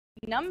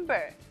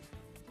number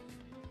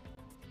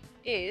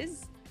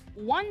is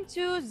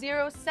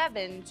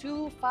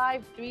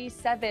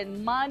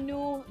 12072537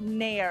 Manu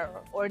Nair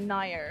or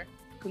Nair.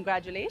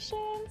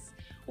 Congratulations.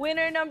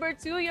 Winner number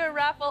 2, your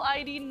raffle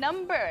ID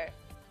number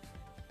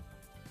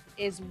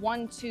is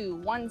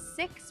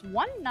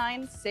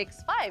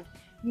 12161965.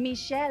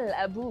 Michelle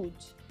Aboud.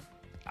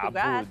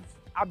 Congrats.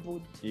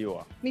 Aboud.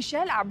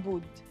 Michelle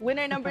Aboud.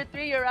 Winner number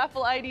 3, your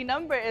raffle ID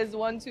number is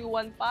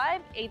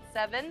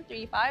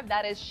 12158735.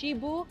 That is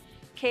Shibu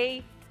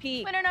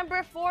KP. Winner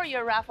number 4,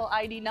 your raffle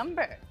ID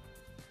number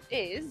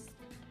is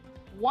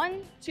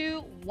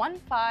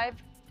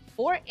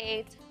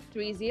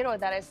 12154830.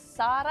 That is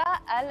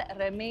Sarah Al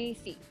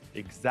Ramaisi.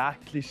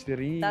 Exactly,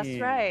 Shireen. That's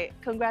right.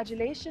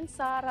 Congratulations,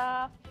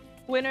 Sarah.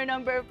 Winner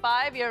number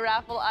 5, your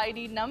raffle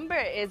ID number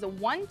is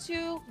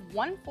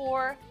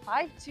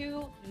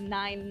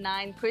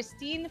 12145299.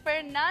 Christine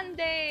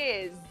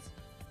Fernandez.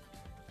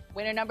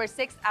 Winner number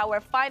 6,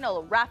 our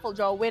final raffle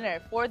draw winner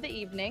for the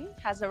evening,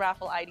 has a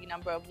raffle ID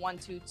number of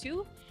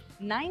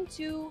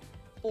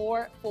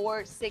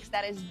 12292446.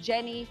 That is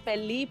Jenny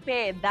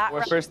Felipe. That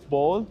our first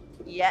ball.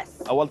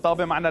 Yes. أول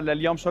طابة معنا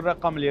لليوم، شو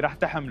الرقم اللي راح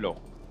تحمله؟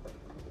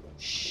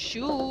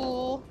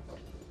 شو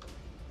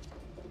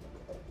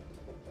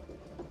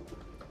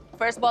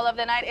First ball of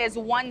the night is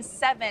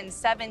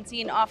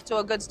 1717. Off to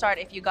a good start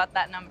if you got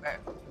that number.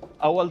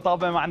 أول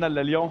طابة معنا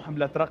لليوم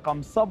حملت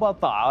رقم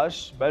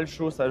 17.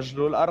 بلشوا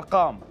سجلوا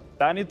الأرقام.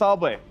 ثاني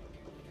طابة.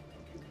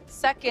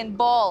 Second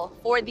ball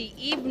for the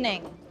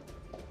evening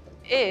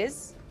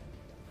is,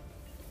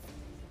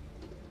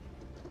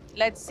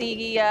 let's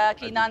see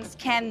Kinan's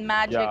Ken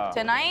magic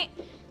tonight.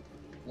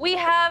 We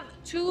have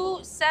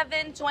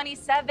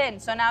 2727.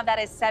 So now that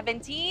is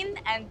 17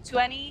 and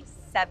 27.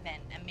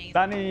 Amazing.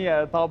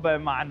 ثاني طابة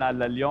معنا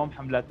لليوم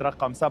حملت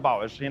رقم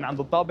 27. عند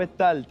الطابة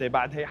الثالثة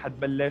بعد هي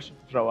حتبلش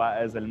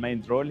جوائز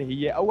المين درو اللي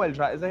هي أول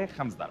جائزة هي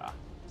 5 دراهم.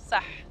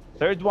 صح.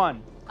 Third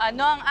one.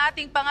 Ano ang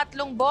ating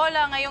pangatlong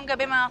bola ngayong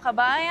gabi mga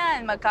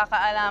kabayan?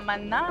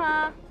 Magkakaalaman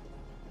na.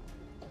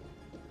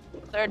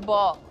 Third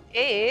ball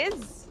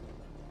is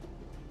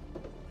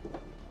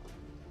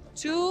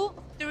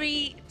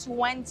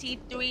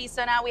 2323.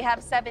 So now we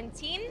have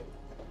 17,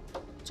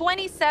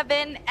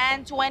 27,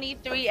 and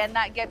 23, and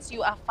that gets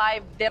you a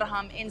 5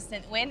 dirham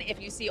instant win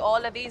if you see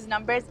all of these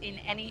numbers in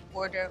any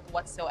order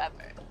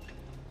whatsoever.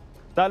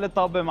 ثالث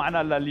طابة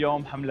معنا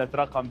لليوم حملت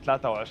رقم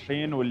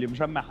 23 واللي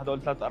مجمع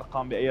هدول 3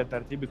 أرقام بأي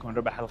ترتيب بيكون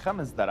ربح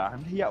ال5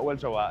 دراهم هي أول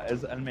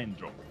جوائز المين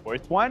درو.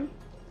 Fourth one.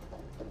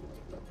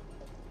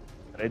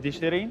 Ready,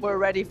 Shireen? We're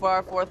ready for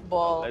our fourth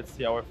ball. Let's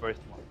see our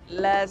first one.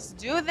 Let's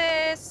do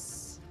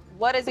this.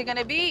 What is it going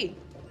to be?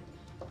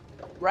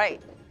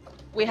 Right.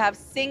 We have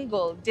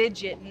single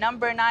digit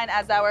number 9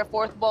 as our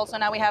fourth ball. So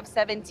now we have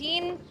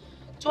 17,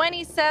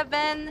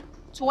 27,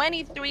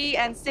 23,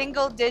 and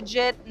single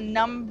digit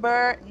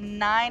number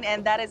 9.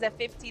 And that is a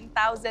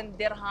 15,000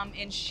 dirham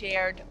in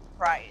shared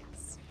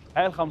prize.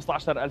 هاي ال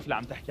 15,000 اللي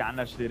عم تحكي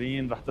عنها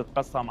شيرين رح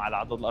تتقسم على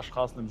عدد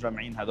الأشخاص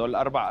المجمعين هدول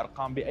الأربع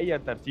أرقام بأي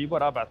ترتيب،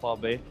 ورابع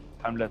طابة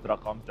حملة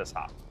رقم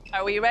 9.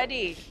 Are we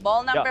ready?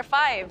 Ball number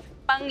 5.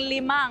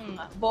 Panglimang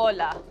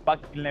bola.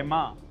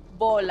 Paglima.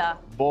 Bola.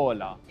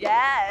 Bola.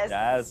 Yes.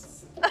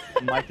 Yes.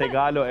 My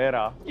Tagalog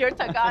era. Your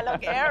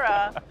Tagalog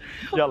era.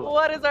 يلا.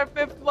 What is our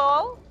fifth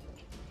ball?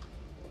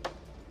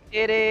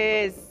 It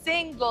is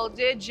single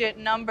digit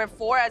number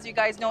 4. As you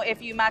guys know,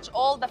 if you match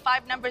all the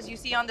 5 numbers you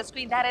see on the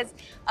screen, that is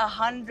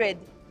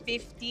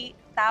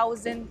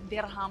 150,000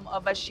 dirham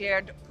of a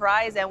shared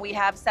prize. And we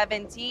have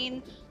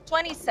 17,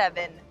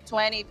 27,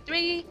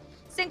 23,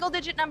 single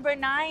digit number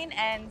 9,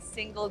 and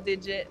single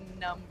digit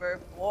number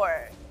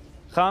 4.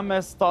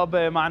 خامس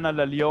طابة معنا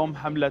لليوم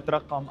حملة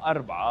رقم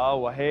 4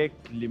 وهيك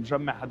اللي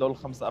مجمع هدول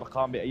ال5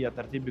 أرقام بأي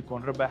ترتيب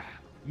بيكون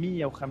ربح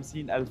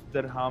 150,000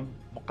 درهم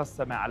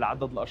مقسمة على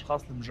عدد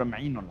الأشخاص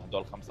المجمعينهم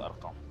هدول ال5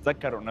 أرقام.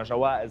 تذكروا أن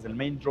جوائز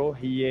المين درو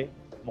هي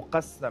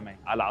مقسمة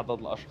على عدد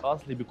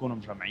الأشخاص اللي بيكونوا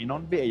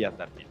مجمعينهم بأي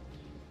ترتيب.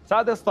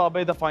 سادس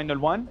طابة the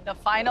final one. The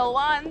final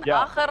one.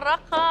 آخر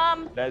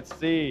رقم. Let's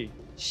see.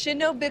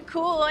 شنو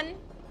بيكون؟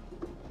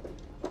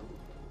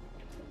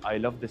 I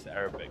love this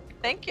Arabic.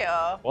 Thank you.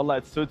 Wallah,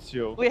 it suits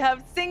you. We have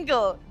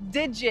single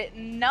digit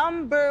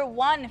number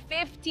 1.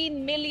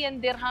 15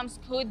 million dirhams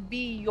could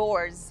be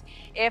yours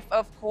if,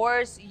 of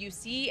course, you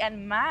see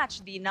and match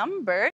the number